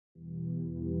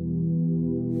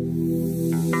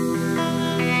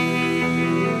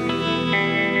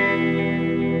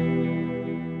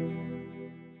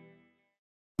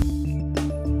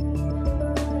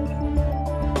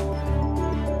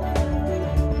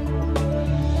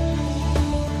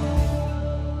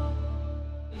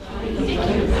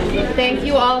thank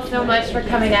you all so much for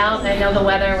coming out. I know the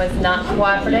weather was not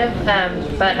cooperative,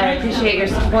 but I appreciate your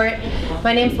support.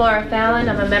 My name's Laura Fallon.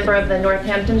 I'm a member of the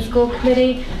Northampton School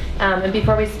Committee. And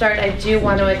before we start, I do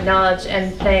want to acknowledge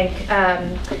and thank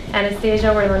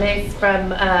Anastasia Orlenes from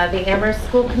the Amherst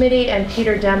School Committee and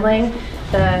Peter Demling,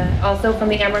 also from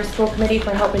the Amherst School Committee,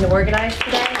 for helping to organize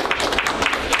today.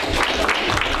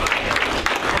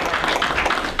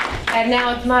 And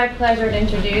now it's my pleasure to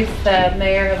introduce the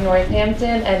Mayor of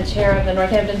Northampton and Chair of the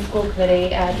Northampton School Committee,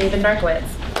 David Narkowitz.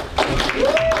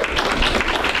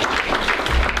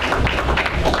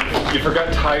 You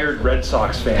forgot tired Red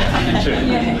Sox fan, too.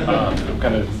 I'm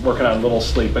kind of working on a little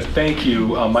sleep, but thank you.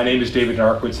 My name is David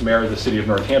Narkowitz, Mayor of the City of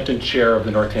Northampton, Chair of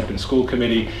the Northampton School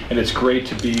Committee, and it's great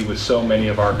to be with so many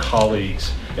of our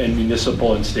colleagues in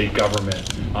municipal and state government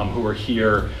who are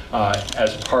here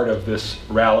as part of this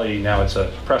rally. Now it's a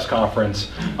press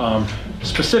conference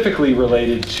specifically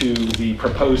related to the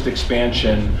proposed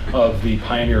expansion of the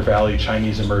Pioneer Valley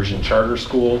Chinese Immersion Charter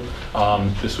School.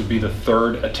 This would be the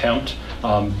third attempt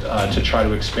to try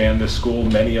to expand this school.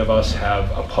 Many of us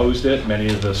have opposed it. Many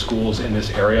of the schools in this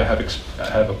area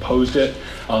have opposed it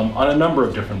on a number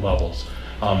of different levels.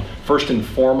 First and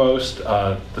foremost,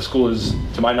 the school is,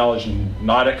 to my knowledge,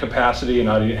 not at capacity and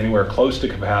not anywhere close to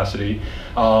capacity.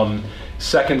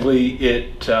 Secondly,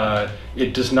 it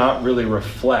does not really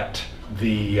reflect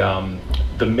the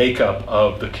makeup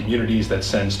of the communities that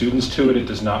send students to it. It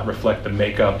does not reflect the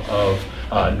makeup of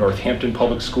Northampton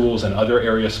public schools and other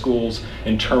area schools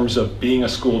in terms of being a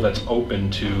school that's open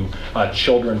to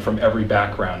children from every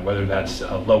background, whether that's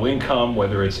low income,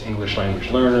 whether it's English language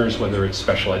learners, whether it's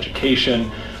special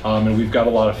education. And we've got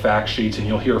a lot of fact sheets, and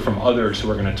you'll hear from others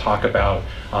who are going to talk about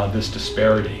this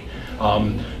disparity.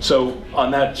 So on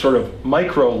that sort of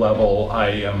micro level, I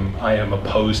am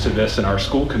opposed to this, and our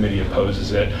school committee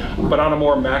opposes it. But on a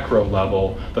more macro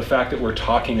level, the fact that we're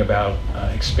talking about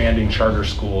expanding charter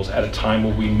schools at a time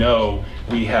when we know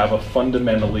we have a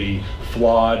fundamentally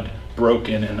flawed,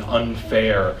 broken, and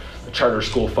unfair charter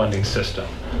school funding system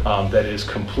that is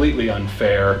completely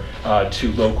unfair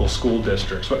to local school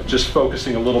districts. But just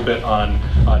focusing a little bit on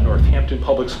Northampton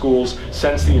public schools,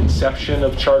 since the inception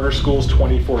of charter schools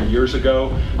 24 years ago,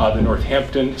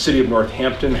 the City of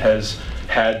Northampton has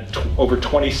had over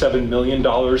 $27 million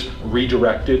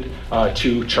redirected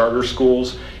to charter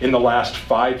schools. In the last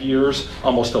 5 years,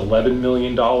 almost $11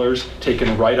 million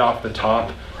taken right off the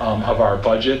top of our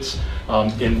budgets.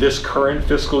 In this current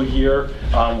fiscal year,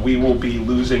 we will be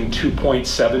losing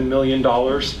 $2.7 million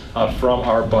from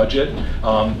our budget,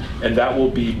 and that will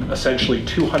be essentially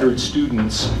 200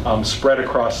 students spread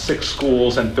across 6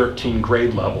 schools and 13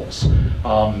 grade levels.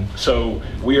 So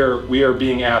we are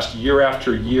being asked year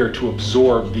after year to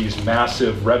absorb these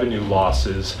massive revenue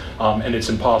losses, and it's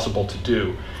impossible to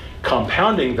do.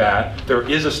 Compounding that, there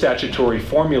is a statutory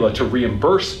formula to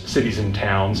reimburse cities and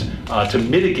towns to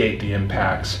mitigate the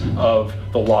impacts of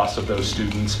the loss of those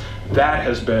students. That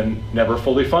has been never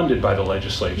fully funded by the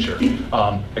legislature,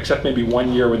 except maybe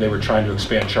 1 year when they were trying to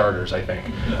expand charters, I think.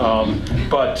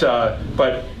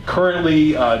 But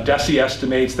currently, DESE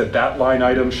estimates that that line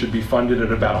item should be funded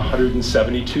at about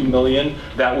 $172 million.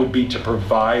 That would be to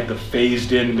provide the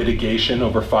phased-in mitigation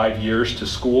over 5 years to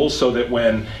schools, so that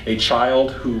when a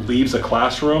child who leaves a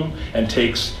classroom and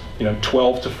takes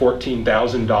 $12,000 to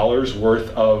 $14,000 worth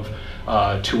of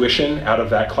tuition out of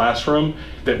that classroom,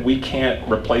 that we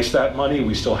can't replace that money.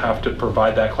 We still have to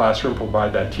provide that classroom,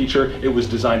 provide that teacher. It was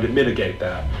designed to mitigate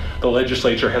that. The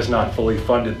legislature has not fully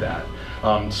funded that.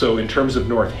 So in terms of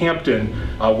Northampton,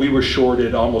 we were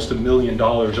shorted almost $1 million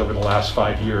over the last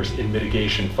 5 years in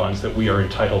mitigation funds that we are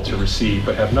entitled to receive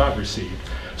but have not received.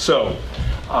 So,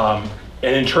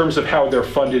 and in terms of how they're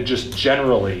funded just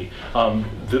generally,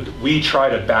 we try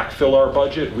to backfill our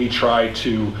budget. We try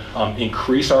to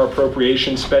increase our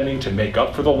appropriation spending to make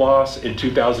up for the loss. In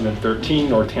 2013,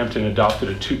 Northampton adopted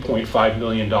a $2.5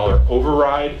 million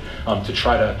override to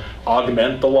try to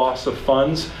augment the loss of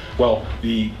funds. Well,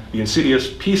 the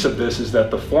insidious piece of this is that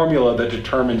the formula that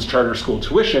determines charter school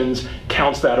tuitions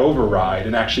counts that override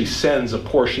and actually sends a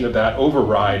portion of that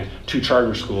override to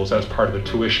charter schools as part of the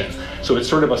tuition. So it's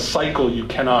sort of a cycle you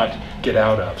cannot get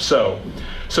out of. So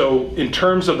in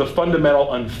terms of the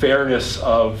fundamental unfairness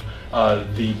of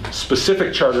the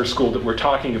specific charter school that we're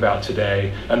talking about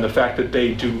today, and the fact that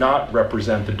they do not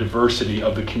represent the diversity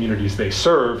of the communities they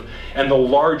serve, and the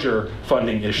larger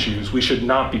funding issues, we should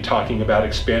not be talking about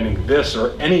expanding this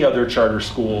or any other charter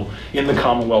school in the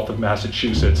Commonwealth of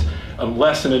Massachusetts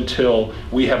unless and until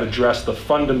we have addressed the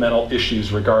fundamental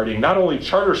issues regarding not only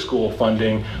charter school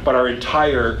funding, but our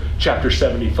entire Chapter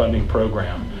 70 funding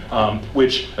program.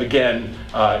 which again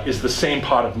is the same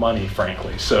pot of money,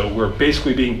 frankly. So we're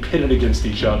basically being pitted against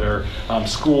each other.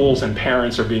 Schools and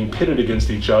parents are being pitted against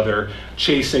each other,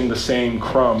 chasing the same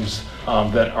crumbs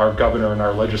that our governor and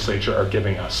our legislature are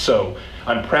giving us. So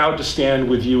I'm proud to stand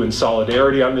with you in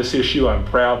solidarity on this issue. I'm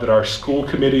proud that our school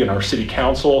committee and our city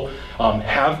council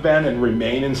have been and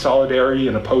remain in solidarity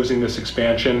in opposing this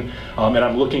expansion. And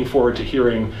I'm looking forward to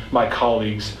hearing my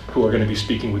colleagues who are going to be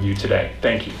speaking with you today.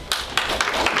 Thank you.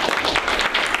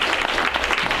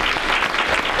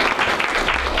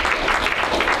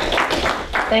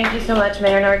 Thank you so much,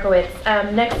 Mayor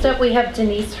Narkowitz. Next up, we have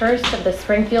Denise Hurst of the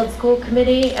Springfield School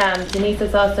Committee. Denise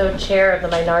is also chair of the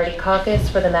Minority Caucus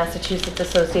for the Massachusetts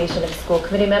Association of School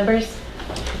Committee Members.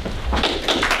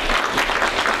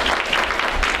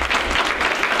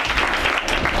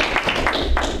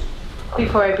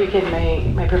 Before I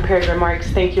begin my prepared remarks,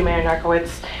 thank you, Mayor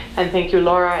Narkowitz, and thank you,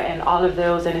 Laura, and all of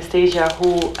those, Anastasia,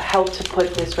 who helped to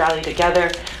put this rally together,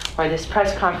 or this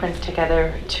press conference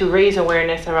together, to raise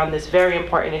awareness around this very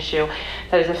important issue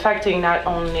that is affecting not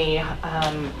only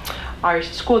our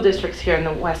school districts here in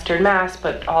the Western Mass,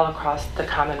 but all across the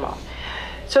Commonwealth.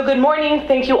 So good morning,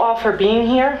 thank you all for being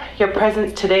here. Your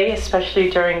presence today, especially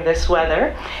during this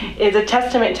weather, is a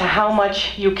testament to how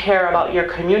much you care about your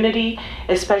community,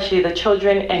 especially the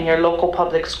children and your local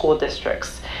public school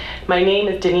districts. My name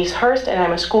is Denise Hurst, and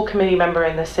I'm a school committee member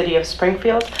in the city of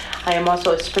Springfield. I am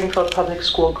also a Springfield Public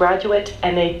School graduate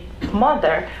and a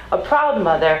mother, a proud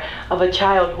mother of a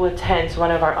child who attends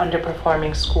one of our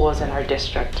underperforming schools in our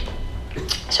district.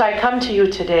 So I come to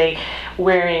you today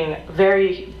wearing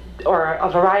a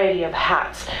variety of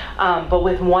hats, but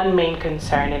with one main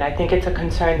concern, and I think it's a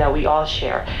concern that we all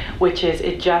share, which is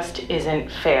it just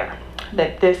isn't fair,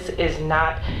 that this is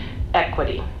not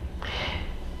equity.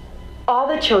 All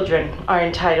the children are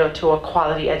entitled to a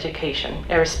quality education,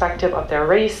 irrespective of their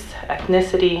race,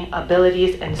 ethnicity,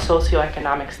 abilities, and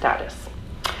socioeconomic status.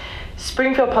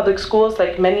 Springfield Public Schools,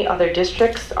 like many other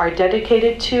districts, are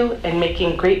dedicated to and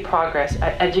making great progress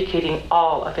at educating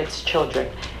all of its children.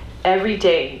 Every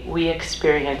day, we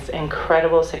experience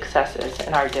incredible successes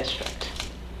in our district.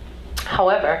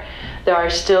 However, there are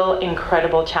still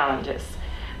incredible challenges.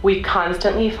 We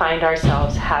constantly find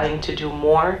ourselves having to do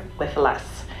more with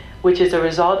less, which is a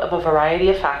result of a variety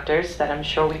of factors that I'm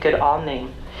sure we could all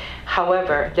name.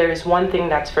 However, there is one thing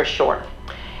that's for sure,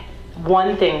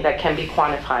 one thing that can be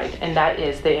quantified, and that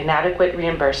is the inadequate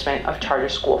reimbursement of charter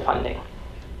school funding.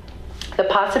 The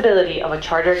possibility of a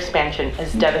charter expansion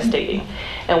is devastating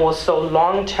and will sow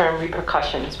long-term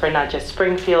repercussions for not just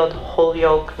Springfield,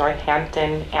 Holyoke,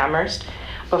 Northampton, Amherst,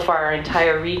 but for our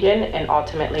entire region and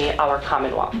ultimately our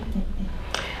Commonwealth.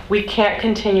 We can't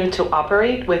continue to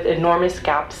operate with enormous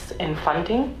gaps in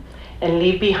funding and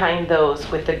leave behind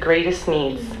those with the greatest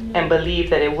needs and believe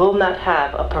that it will not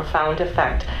have a profound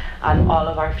effect on all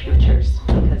of our futures,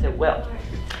 because it will.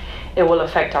 It will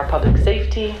affect our public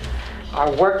safety,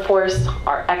 our workforce,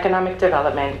 our economic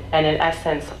development, and in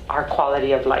essence, our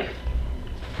quality of life.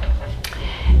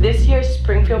 This year,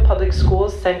 Springfield Public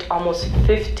Schools sent almost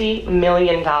 $50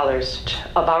 million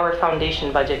of our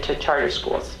foundation budget to charter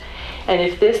schools. And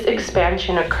if this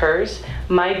expansion occurs,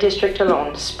 my district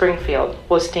alone, Springfield,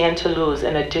 will stand to lose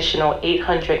an additional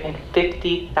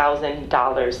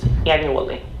 $850,000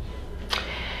 annually.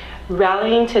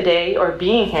 Rallying today, or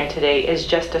being here today, is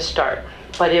just a start,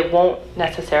 but it won't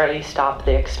necessarily stop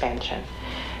the expansion.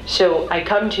 So I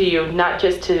come to you not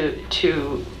just to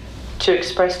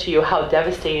express to you how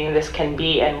devastating this can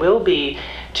be and will be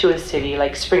to a city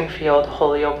like Springfield,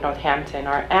 Holyoke, Northampton,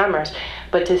 or Amherst,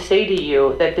 but to say to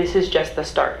you that this is just the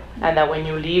start, and that when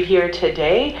you leave here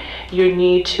today, you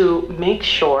need to make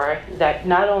sure that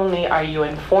not only are you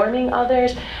informing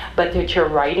others, but that you're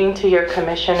writing to your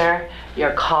commissioner,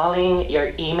 you're calling,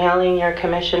 you're emailing your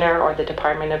commissioner or the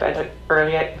Department of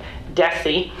Early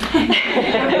DESE, and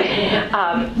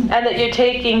that you're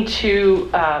taking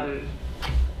to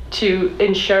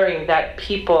ensuring that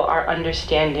people are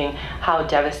understanding how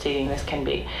devastating this can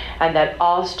be, and that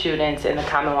all students in the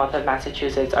Commonwealth of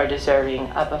Massachusetts are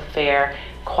deserving of a fair,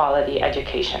 quality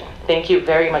education. Thank you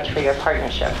very much for your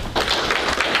partnership.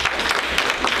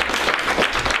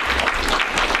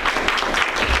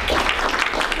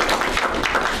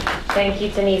 Thank you,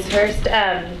 Denise Hurst.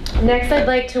 Next, I'd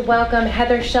like to welcome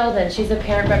Heather Sheldon. She's a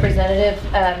parent representative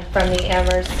from the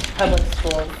Amherst Public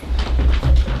Schools.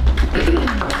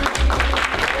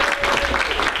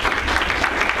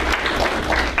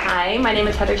 Hi, my name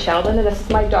is Heather Sheldon, and this is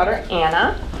my daughter,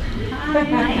 Anna.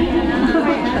 Hi.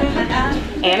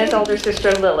 Anna's older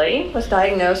sister, Lily, was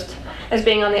diagnosed as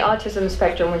being on the autism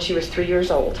spectrum when she was 3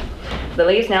 years old.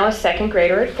 Lily is now a second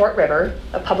grader at Fort River,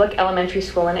 a public elementary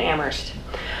school in Amherst.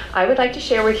 I would like to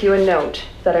share with you a note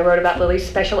that I wrote about Lily's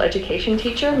special education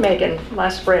teacher, Megan,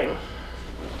 last spring.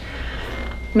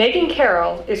 Megan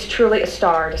Carroll is truly a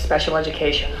star to special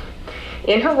education.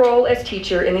 In her role as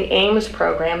teacher in the Ames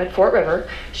program at Fort River,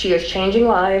 she is changing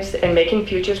lives and making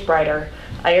futures brighter.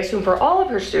 I assume for all of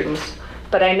her students,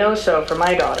 but I know so for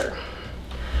my daughter.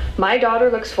 My daughter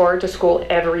looks forward to school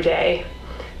every day.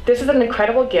 This is an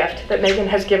incredible gift that Megan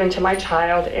has given to my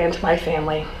child and to my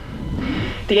family.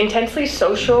 The intensely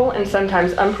social and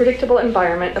sometimes unpredictable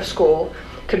environment of school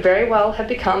could very well have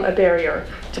become a barrier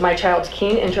to my child's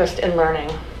keen interest in learning.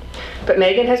 But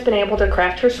Megan has been able to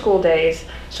craft her school days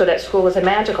so that school is a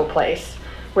magical place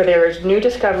where there is new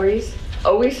discoveries,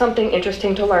 always something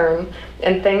interesting to learn,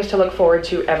 and things to look forward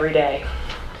to every day.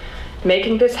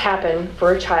 Making this happen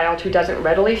for a child who doesn't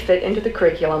readily fit into the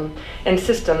curriculum and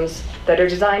systems that are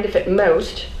designed to fit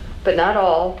most, but not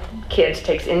all, kids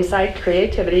takes insight,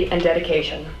 creativity, and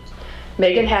dedication.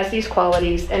 Megan has these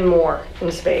qualities and more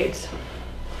in spades.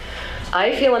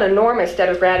 I feel an enormous debt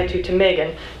of gratitude to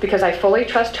Megan because I fully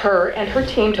trust her and her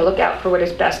team to look out for what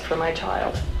is best for my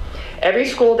child. Every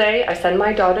school day, I send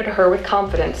my daughter to her with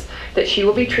confidence that she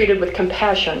will be treated with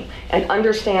compassion and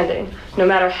understanding, no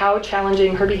matter how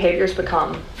challenging her behaviors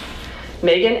become.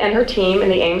 Megan and her team in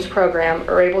the Ames program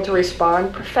are able to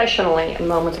respond professionally in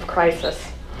moments of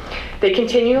crisis. They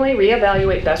continually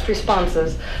reevaluate best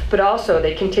responses, but also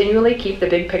they continually keep the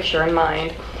big picture in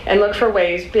mind and look for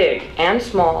ways, big and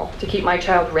small, to keep my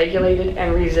child regulated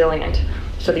and resilient,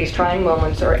 so these trying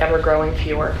moments are ever growing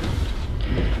fewer.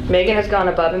 Megan has gone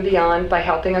above and beyond by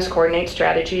helping us coordinate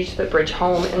strategies that bridge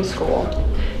home and school.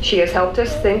 She has helped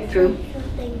us think through...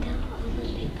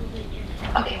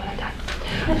 Okay, when I'm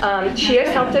done. She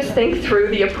has helped us think through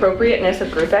the appropriateness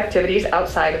of group activities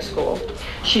outside of school.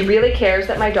 She really cares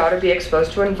that my daughter be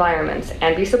exposed to environments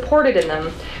and be supported in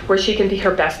them where she can be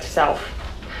her best self.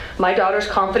 My daughter's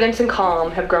confidence and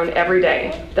calm have grown every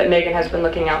day that Megan has been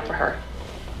looking out for her.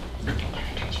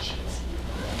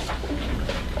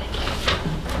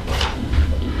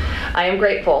 I am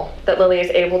grateful that Lily is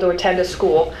able to attend a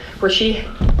school where she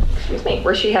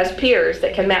has peers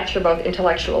that can match her both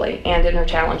intellectually and in her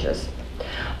challenges.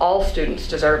 All students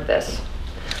deserve this.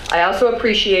 I also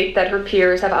appreciate that her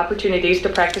peers have opportunities to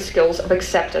practice skills of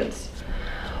acceptance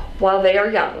while they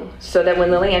are young, so that when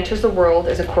Lily enters the world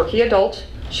as a quirky adult,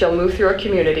 she'll move through a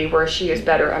community where she is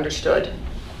better understood.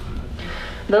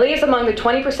 Lily is among the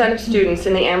 20% of students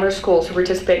in the Amherst schools who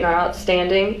participate in our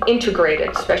outstanding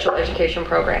integrated special education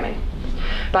programming.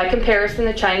 By comparison,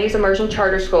 the Chinese Immersion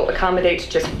Charter School accommodates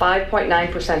just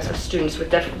 5.9% of students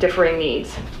with differing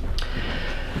needs.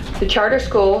 The charter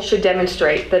school should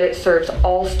demonstrate that it serves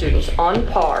all students on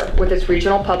par with its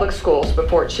regional public schools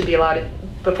before it should be allowed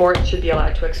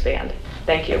to expand.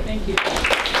 Thank you. Thank you.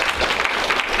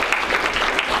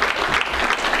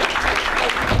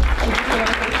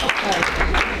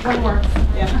 One more.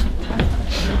 Yeah.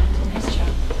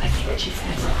 Let's see what she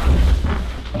says.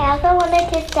 I also wanted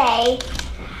to say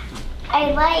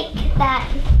I like that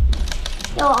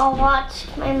you'll all watch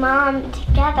my mom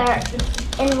together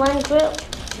in one group,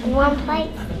 in one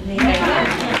place.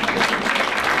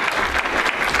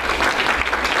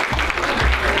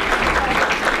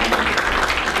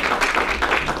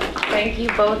 Thank you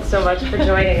both so much for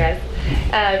joining us.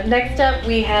 Next up,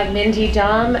 we have Mindy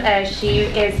Dom. She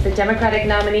is the Democratic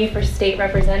nominee for State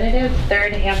Representative,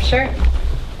 3rd Hampshire.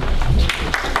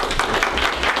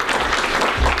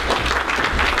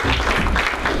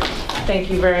 Thank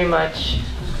you very much.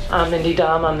 I'm Mindy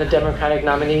Dom. I'm the Democratic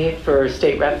nominee for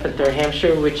State Rep for 3rd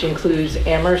Hampshire, which includes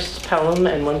Amherst, Pelham,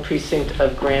 and 1 precinct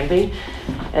of Granby.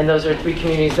 And those are 3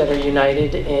 communities that are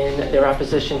united in their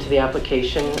opposition to the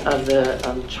application of the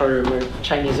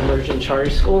Chinese Immersion Charter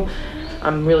School.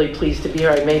 I'm really pleased to be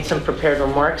here. I made some prepared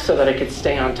remarks so that I could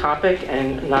stay on topic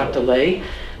and not delay.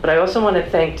 But I also want to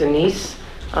thank Denise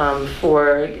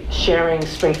for sharing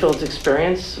Springfield's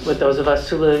experience with those of us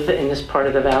who live in this part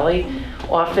of the valley.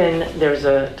 Often there's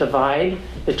a divide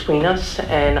between us,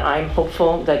 and I'm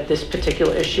hopeful that this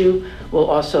particular issue will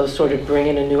also sort of bring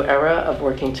in a new era of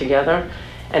working together.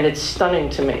 And it's stunning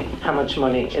to me how much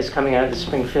money is coming out of the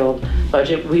Springfield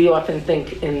budget. We often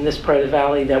think in this part of the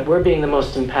valley that we're being the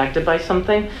most impacted by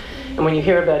something. And when you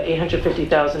hear about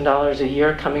 $850,000 a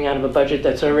year coming out of a budget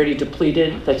that's already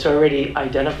depleted, that's already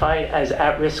identified as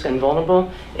at-risk and vulnerable,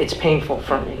 it's painful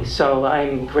for me. So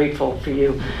I'm grateful for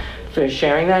you for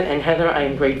sharing that. And Heather, I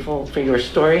am grateful for your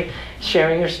story,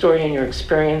 sharing your story and your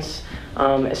experience,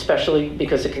 especially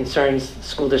because it concerns the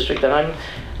school district that I'm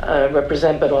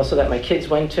represent, but also that my kids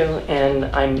went to, and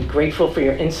I'm grateful for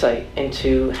your insight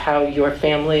into how your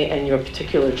family and your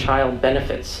particular child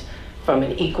benefits from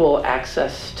an equal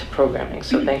access to programming,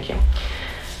 so thank you.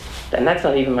 And that's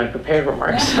not even my prepared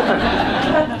remarks.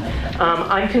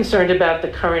 I'm concerned about the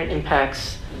current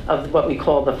impacts of what we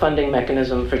call the funding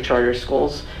mechanism for charter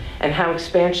schools and how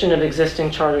expansion of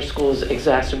existing charter schools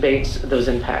exacerbates those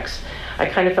impacts. I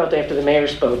kind of felt after the mayor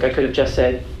spoke, I could have just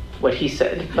said what he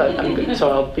said, but so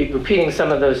I'll be repeating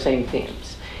some of those same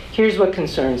themes. Here's what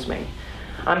concerns me.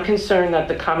 I'm concerned that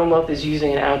the Commonwealth is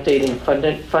using an outdated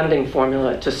funding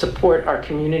formula to support our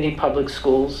community public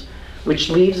schools, which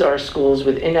leaves our schools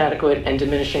with inadequate and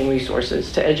diminishing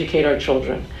resources to educate our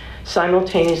children,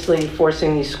 simultaneously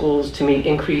forcing these schools to meet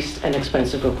increased and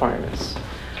expensive requirements.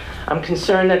 I'm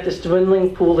concerned that this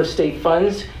dwindling pool of state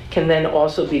funds can then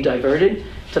also be diverted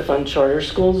to fund charter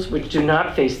schools, which do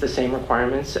not face the same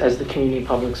requirements as the community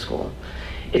public school.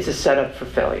 It's a setup for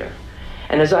failure.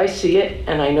 And as I see it,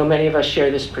 and I know many of us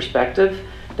share this perspective,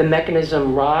 the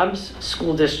mechanism robs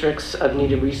school districts of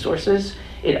needed resources.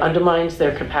 It undermines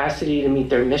their capacity to meet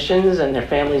their missions and their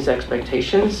families'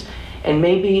 expectations, and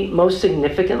maybe most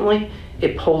significantly,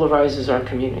 it polarizes our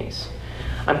communities.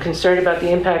 I'm concerned about the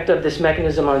impact of this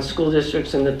mechanism on school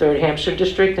districts in the 3rd Hampshire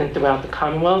District and throughout the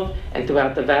Commonwealth and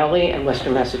throughout the Valley and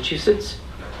Western Massachusetts,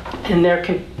 and their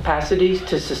capacity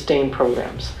to sustain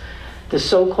programs. The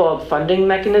so-called funding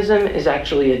mechanism is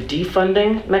actually a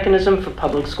defunding mechanism for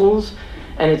public schools,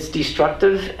 and it's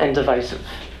destructive and divisive.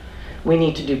 We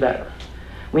need to do better.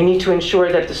 We need to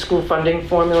ensure that the school funding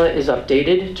formula is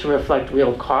updated to reflect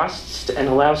real costs and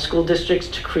allow school districts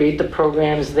to create the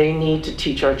programs they need to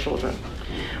teach our children.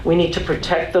 We need to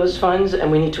protect those funds,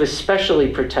 and we need to especially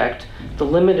protect the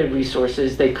limited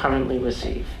resources they currently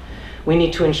receive. We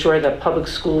need to ensure that public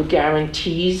school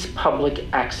guarantees public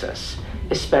access,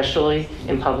 especially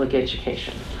in public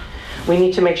education. We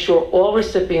need to make sure all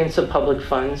recipients of public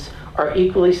funds are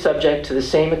equally subject to the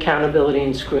same accountability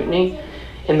and scrutiny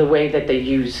in the way that they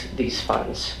use these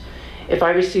funds. If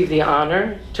I receive the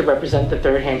honor to represent the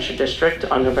 3rd Hampshire District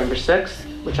on November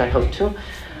 6th, which I hope to,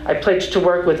 I pledge to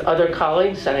work with other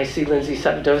colleagues, and I see Lindsay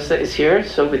Sabadosa is here,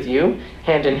 so with you,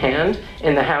 hand in hand,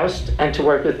 in the House, and to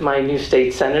work with my new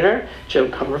state senator, Joe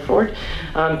Comerford,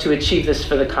 to achieve this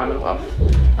for the Commonwealth.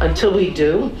 Until we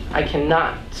do, I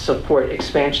cannot support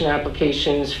expansion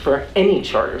applications for any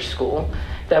charter school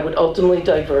that would ultimately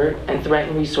divert and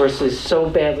threaten resources so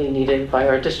badly needed by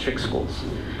our district schools.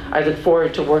 I look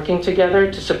forward to working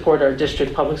together to support our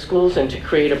district public schools and to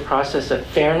create a process of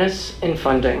fairness in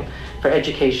funding for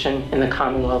education in the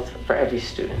Commonwealth for every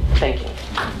student. Thank you.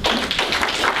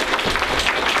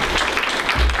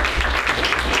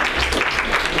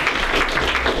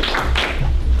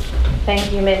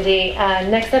 Thank you, Mindy.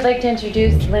 Next, I'd like to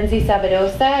introduce Lindsay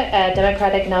Sabadosa, a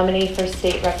Democratic nominee for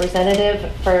state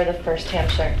representative for the 1st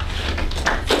Hampshire.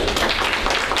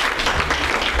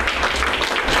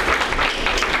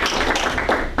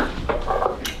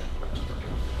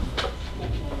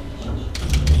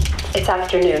 It's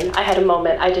afternoon. I had a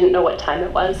moment. I didn't know what time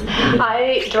it was.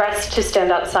 I dressed to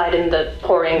stand outside in the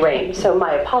pouring rain, so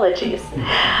my apologies.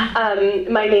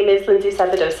 My name is Lindsay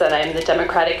Sabadosa, and I am the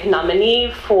Democratic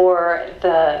nominee for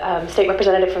the state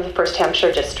representative from the 1st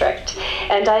Hampshire District.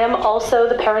 And I am also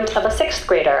the parent of a 6th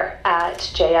grader at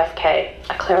JFK,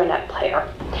 a clarinet player.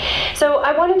 So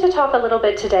I wanted to talk a little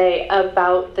bit today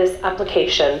about this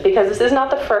application, because this is not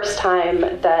the first time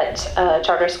that a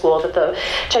charter school, that the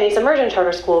Chinese Immersion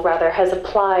Charter School, rather, has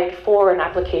applied for an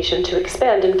application to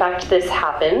expand. In fact, this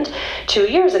happened 2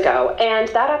 years ago, and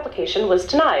that application was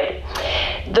denied.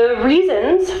 The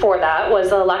reasons for that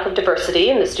was a lack of diversity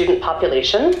in the student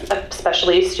population,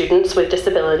 especially students with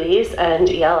disabilities and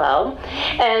ELL,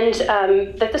 and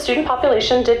that the student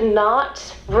population did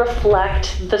not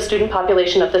reflect the student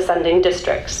population of the sending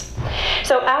districts.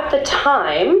 So at the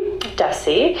time,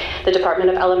 DESE, the Department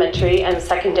of Elementary and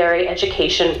Secondary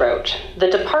Education, wrote, "The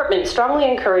department strongly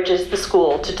encourages the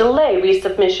school to delay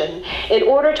resubmission in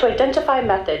order to identify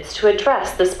methods to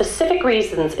address the specific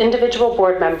reasons individual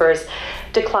board members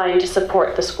declined to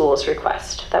support the school's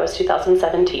request." That was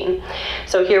 2017.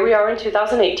 So here we are in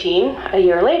 2018, a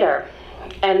year later.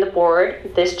 And the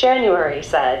board this January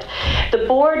said, the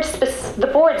board's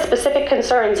specific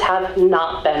concerns have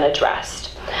not been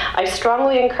addressed. I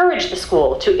strongly encourage the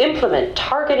school to implement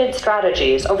targeted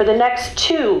strategies over the next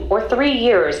 2 or 3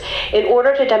 years in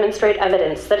order to demonstrate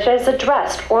evidence that it has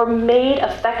addressed or made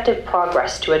effective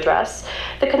progress to address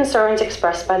the concerns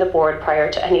expressed by the board prior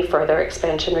to any further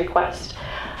expansion request.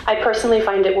 I personally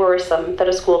find it worrisome that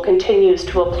a school continues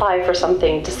to apply for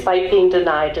something despite being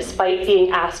denied, despite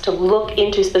being asked to look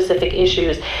into specific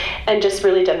issues, and just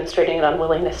really demonstrating an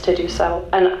unwillingness to do so.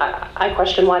 And I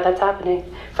question why that's happening,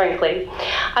 frankly.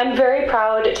 I'm very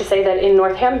proud to say that in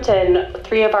Northampton,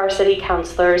 3 of our city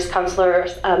councilors,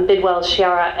 Councilors Bidwell,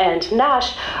 Chiara, and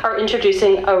Nash, are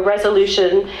introducing a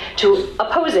resolution to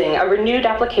opposing a renewed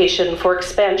application for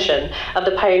expansion of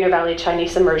the Pioneer Valley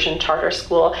Chinese Immersion Charter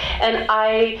School. And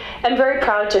I am very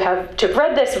proud to have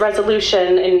read this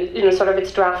resolution in sort of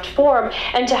its draft form,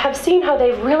 and to have seen how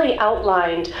they've really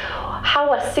outlined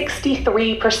how a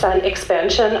 63%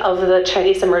 expansion of the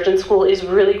Chinese immersion school is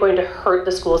really going to hurt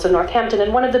the schools in Northampton.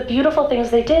 And one of the beautiful things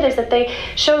they did is that they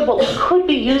showed what we could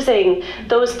be using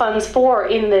those funds for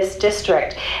in this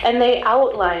district. And they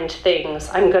outlined things.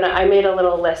 I made a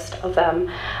little list of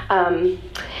them,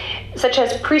 such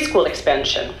as preschool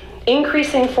expansion,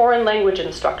 increasing foreign language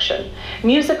instruction,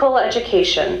 musical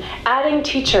education, adding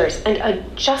teachers, and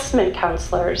adjustment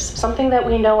counselors, something that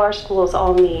we know our schools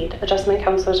all need. Adjustment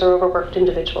counselors are overworked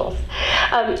individuals.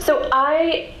 So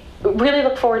I really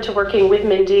look forward to working with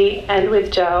Mindy and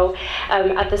with Joe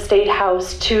at the State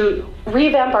House to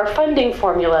revamp our funding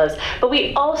formulas, but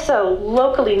we also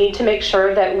locally need to make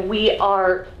sure that we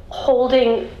are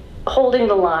holding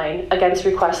the line against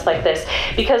requests like this,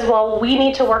 because while we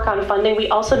need to work on funding, we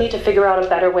also need to figure out a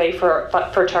better way for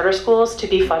charter schools to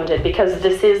be funded, because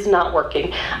this is not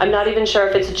working. I'm not even sure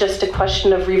if it's just a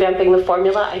question of revamping the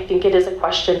formula. I think it is a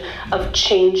question of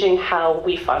changing how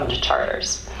we fund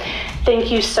charters.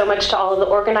 Thank you so much to all of the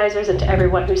organizers and to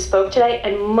everyone who spoke today,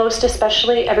 and most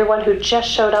especially everyone who just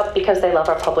showed up because they love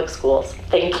our public schools.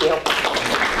 Thank you.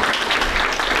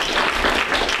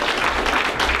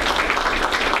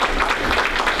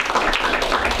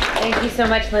 Thank you so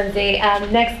much, Lindsay.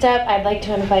 Next up, I'd like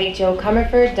to invite Joe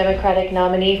Comerford, Democratic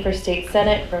nominee for State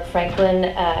Senate for Franklin,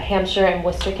 Hampshire, and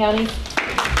Worcester counties.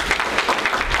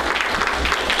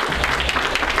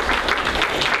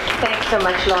 Thanks so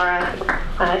much, Laura.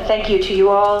 Thank you to you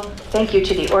all. Thank you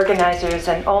to the organizers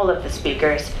and all of the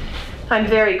speakers. I'm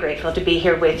very grateful to be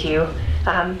here with you.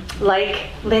 Like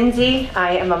Lindsay,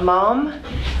 I am a mom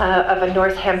of a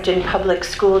Northampton Public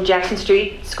School Jackson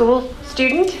Street School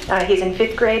student. He's in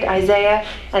 5th grade, Isaiah,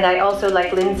 and I also,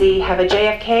 like Lindsay, have a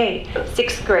JFK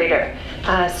 6th grader.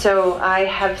 So I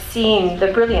have seen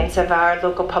the brilliance of our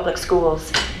local public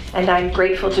schools, and I'm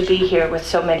grateful to be here with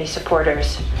so many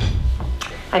supporters.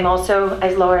 I'm also,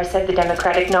 as Laura said, the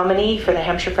Democratic nominee for the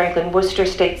Hampshire-Franklin-Worcester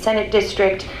State Senate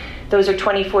District. Those are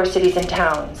 24 cities and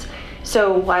towns.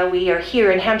 So while we are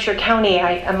here in Hampshire County,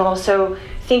 I am also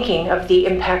thinking of the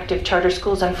impact of charter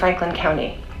schools on Franklin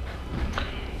County.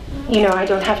 You know, I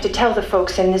don't have to tell the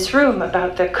folks in this room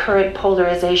about the current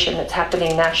polarization that's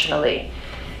happening nationally.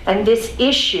 And this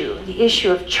issue, the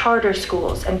issue of charter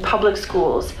schools and public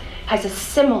schools, has a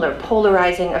similar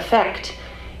polarizing effect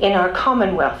in our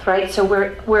Commonwealth, right? So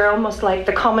we're almost like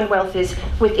the Commonwealth is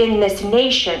within this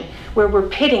nation where we're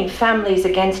pitting families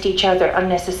against each other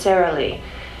unnecessarily.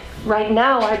 Right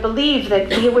now, I believe that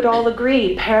we would all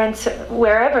agree, parents,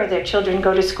 wherever their children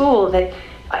go to school, that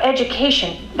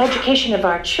education of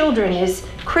our children is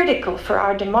critical for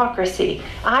our democracy.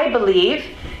 I believe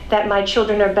that my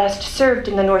children are best served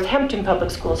in the Northampton Public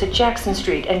Schools at Jackson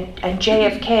Street and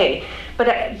JFK.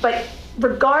 But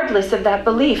regardless of that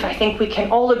belief, I think we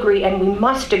can all agree, and we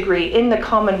must agree in the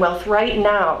Commonwealth right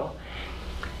now,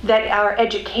 that our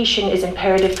education is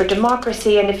imperative for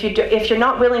democracy. And if you're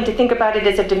not willing to think about it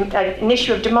as an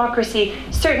issue of democracy,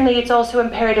 certainly it's also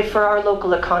imperative for our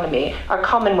local economy, our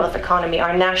Commonwealth economy,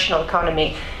 our national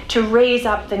economy, to raise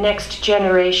up the next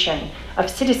generation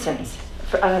of citizens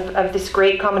of this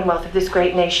great Commonwealth, of this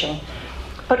great nation.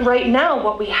 But right now,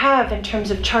 what we have in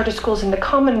terms of charter schools in the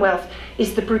Commonwealth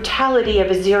is the brutality of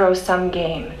a zero-sum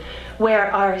game,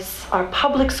 where our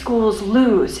public schools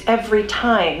lose every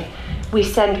time we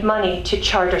send money to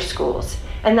charter schools.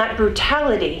 And that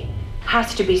brutality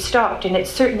has to be stopped, and it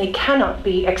certainly cannot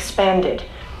be expanded.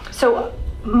 So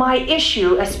my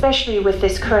issue, especially with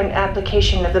this current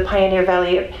application of the Pioneer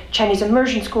Valley Chinese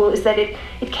Immersion School, is that it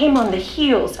came on the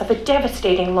heels of a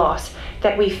devastating loss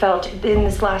that we felt in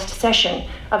this last session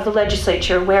of the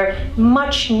legislature, where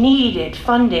much needed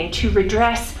funding to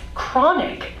redress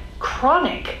chronic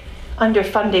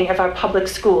underfunding of our public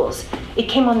schools. It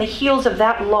came on the heels of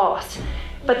that loss,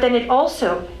 but then it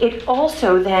also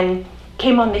then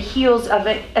came on the heels of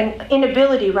an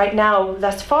inability right now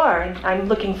thus far, and I'm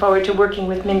looking forward to working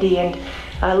with Mindy and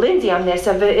Lindsay on this,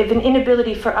 of an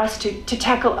inability for us to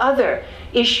tackle other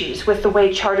issues with the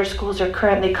way charter schools are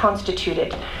currently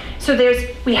constituted. So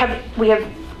we have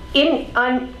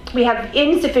we have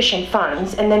insufficient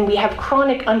funds, and then we have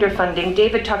chronic underfunding.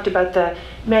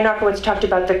 Mayor Narkowitz talked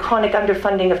about the chronic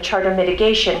underfunding of charter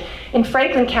mitigation. In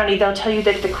Franklin County, they'll tell you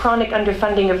that the chronic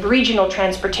underfunding of regional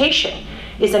transportation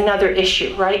is another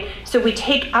issue, right? So we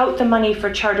take out the money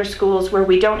for charter schools where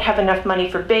we don't have enough money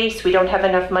for base, we don't have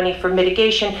enough money for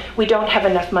mitigation, we don't have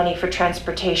enough money for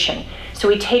transportation. So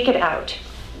we take it out.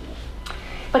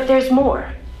 But there's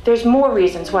more. There's more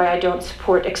reasons why I don't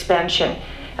support expansion.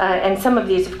 And some of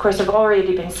these, of course, have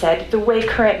already been said. The way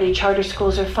currently charter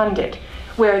schools are funded,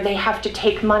 where they have to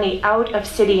take money out of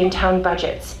city and town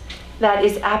budgets. That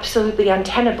is absolutely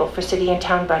untenable for city and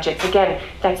town budgets. Again,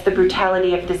 that's the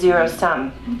brutality of the zero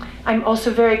sum. I'm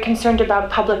also very concerned about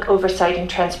public oversight and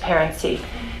transparency.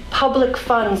 Public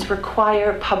funds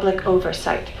require public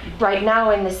oversight. Right now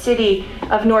in the city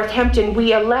of Northampton,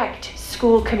 we elect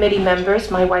school committee members,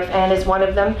 my wife Ann is one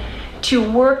of them,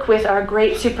 to work with our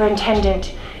great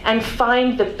superintendent and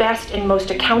find the best and most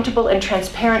accountable and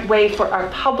transparent way for our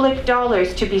public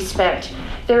dollars to be spent.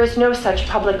 There is no such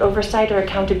public oversight or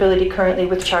accountability currently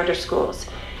with charter schools.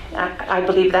 I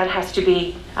believe that has to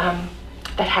be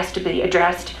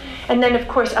addressed. And then, of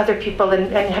course, other people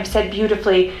and have said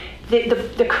beautifully,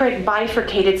 the current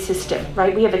bifurcated system,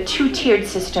 right? We have a two-tiered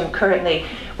system currently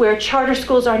where charter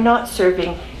schools are not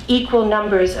serving equal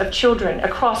numbers of children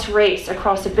across race,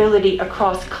 across ability,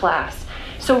 across class.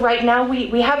 So right now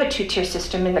we have a two-tier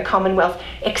system in the Commonwealth.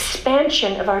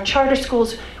 Expansion of our charter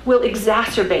schools will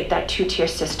exacerbate that two-tier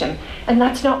system. And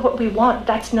that's not what we want.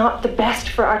 That's not the best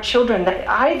for our children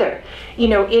either. You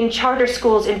know, in charter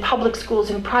schools, in public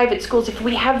schools, in private schools, if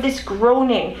we have this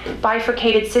groaning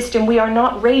bifurcated system, we are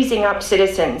not raising up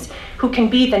citizens who can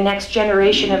be the next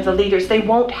generation of the leaders. They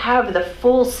won't have the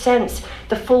full sense,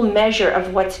 the full measure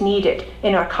of what's needed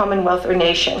in our Commonwealth or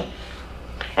nation.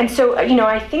 And so, you know,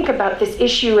 I think about this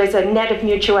issue as a net of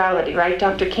mutuality, right?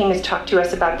 Dr. King has talked to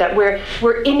us about that, where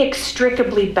we're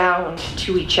inextricably bound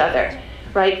to each other,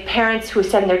 right? Parents who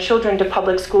send their children to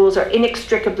public schools are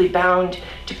inextricably bound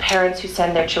to parents who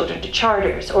send their children to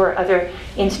charters or other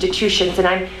institutions.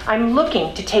 And I'm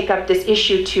looking to take up this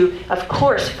issue to, of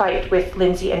course, fight with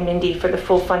Lindsay and Mindy for the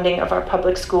full funding of our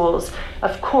public schools.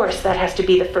 Of course, that has to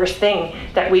be the first thing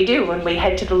that we do when we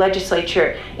head to the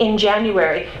legislature in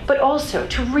January, but also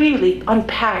to really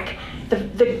unpack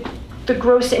the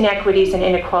gross inequities and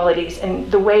inequalities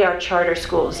and the way our charter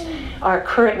schools are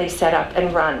currently set up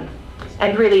and run.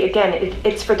 And really, again,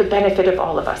 it's for the benefit of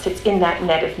all of us. It's in that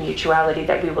net of mutuality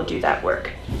that we will do that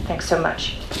work. Thanks so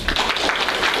much.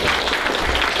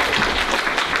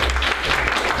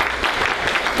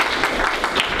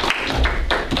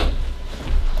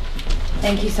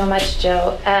 Thank you so much,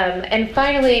 Joe. And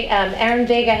finally, Aaron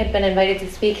Vega had been invited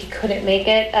to speak. He couldn't make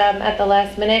it at the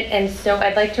last minute. And so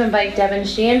I'd like to invite Devin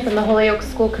Sheehan from the Holyoke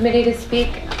School Committee to speak.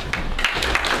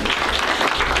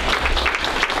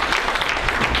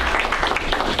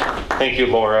 Thank you,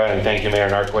 Laura, and thank you, Mayor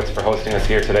Narkowitz, for hosting us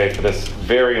here today for this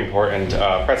very important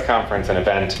press conference and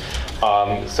event.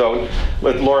 So,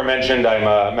 like Laura mentioned, I'm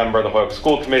a member of the Holyoke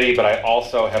School Committee, but I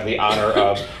also have the honor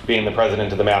of being the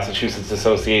president of the Massachusetts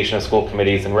Association of School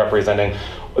Committees and representing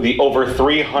the over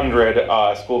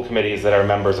 300 school committees that are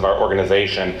members of our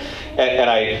organization. And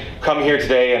I come here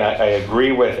today and I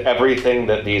agree with everything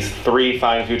that these three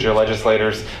fine future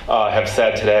legislators have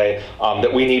said today,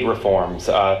 that we need reforms.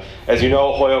 As you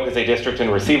know, Holyoke is a district in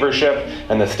receivership,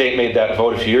 and the state made that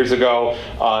vote a few years ago.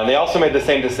 And they also made the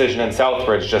same decision in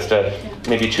Southbridge just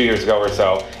maybe 2 years ago or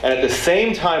so. And at the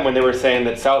same time when they were saying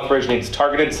that Southbridge needs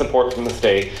targeted support from the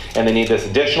state and they need this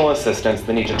additional assistance,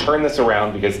 they need to turn this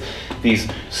around because these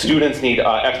students need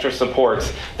extra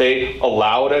supports, they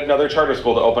allowed another charter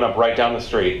school to open up right down the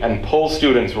street and pull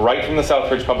students right from the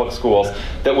Southbridge public schools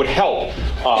that would help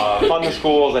fund the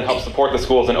schools and help support the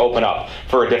schools and open up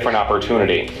for a different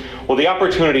opportunity. Well, the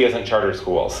opportunity isn't charter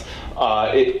schools.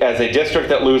 As a district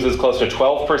that loses close to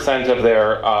 12% of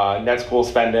their net school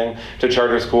spending to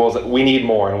charter schools, we need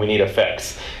more and we need a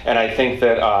fix. And I think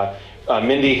that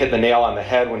Mindy hit the nail on the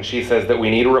head when she says that we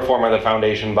need a reform of the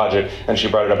foundation budget, and she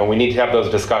brought it up, and we need to have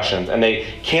those discussions. And they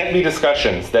can't be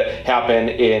discussions that happen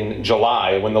in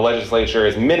July when the legislature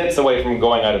is minutes away from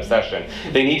going out of session.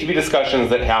 They need to be discussions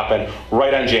that happen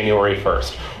right on January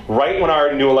 1st. Right when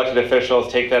our new elected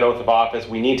officials take that oath of office,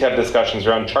 we need to have discussions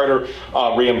around charter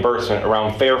reimbursement,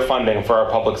 around fair funding for our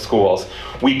public schools.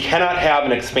 We cannot have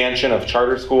an expansion of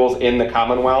charter schools in the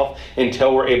Commonwealth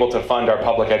until we're able to fund our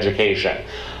public education.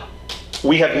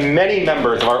 We have many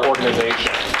members of our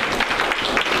organization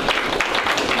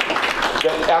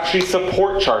that actually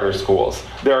support charter schools.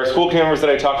 There are school committee members that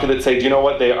I talk to that say, do you know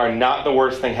what, they are not the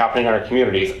worst thing happening in our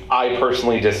communities. I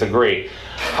personally disagree.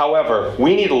 However,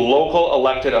 we need local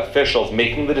elected officials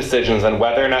making the decisions on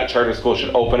whether or not charter schools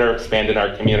should open or expand in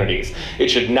our communities. It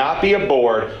should not be a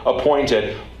board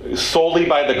appointed solely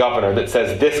by the governor that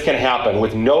says this can happen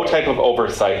with no type of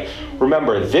oversight.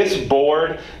 Remember, this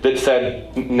board that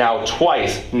said now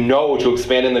twice no to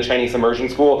expand in the Chinese immersion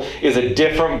school is a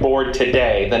different board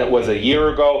today than it was a year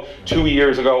ago, 2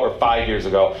 years ago, or 5 years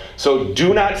ago. So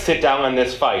do not sit down on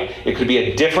this fight. It could be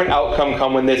a different outcome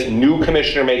come when this new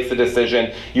commissioner makes the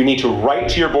decision. You need to write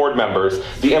to your board members.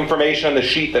 The information on the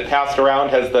sheet that passed around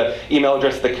has the email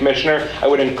address of the commissioner. I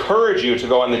would encourage you to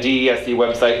go on the DESC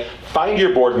website, find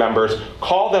your board members,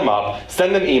 call them up,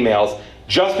 send them emails.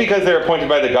 Just because they're appointed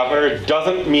by the governor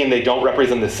doesn't mean they don't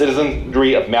represent the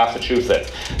citizenry of Massachusetts.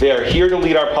 They are here to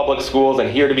lead our public schools and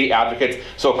here to be advocates.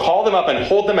 So call them up and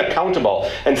hold them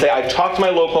accountable and say, I've talked to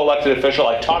my local elected official,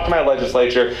 I've talked to my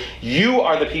legislature. You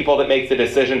are the people that make the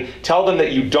decision. Tell them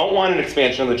that you don't want an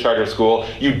expansion of the charter school.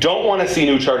 You don't want to see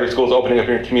new charter schools opening up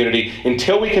in your community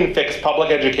until we can fix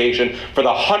public education for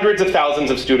the hundreds of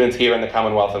thousands of students here in the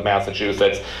Commonwealth of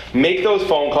Massachusetts. Make those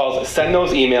phone calls, send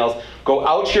those emails. Go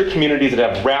out to your communities and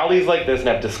have rallies like this and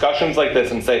have discussions like this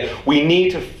and say, we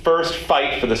need to first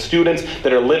fight for the students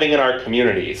that are living in our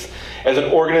communities. As an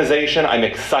organization, I'm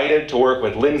excited to work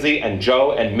with Lindsay and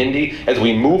Joe and Mindy as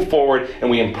we move forward and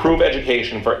we improve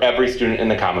education for every student in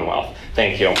the Commonwealth.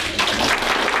 Thank you.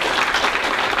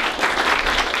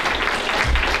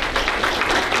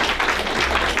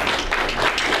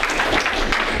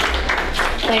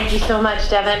 Thank you so much,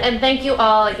 Devin. And thank you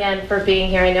all again for being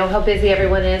here. I know how busy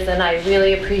everyone is, and I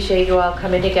really appreciate you all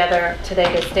coming together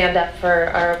today to stand up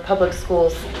for our public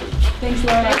schools. Thanks,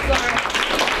 Laura. Thanks, Laura.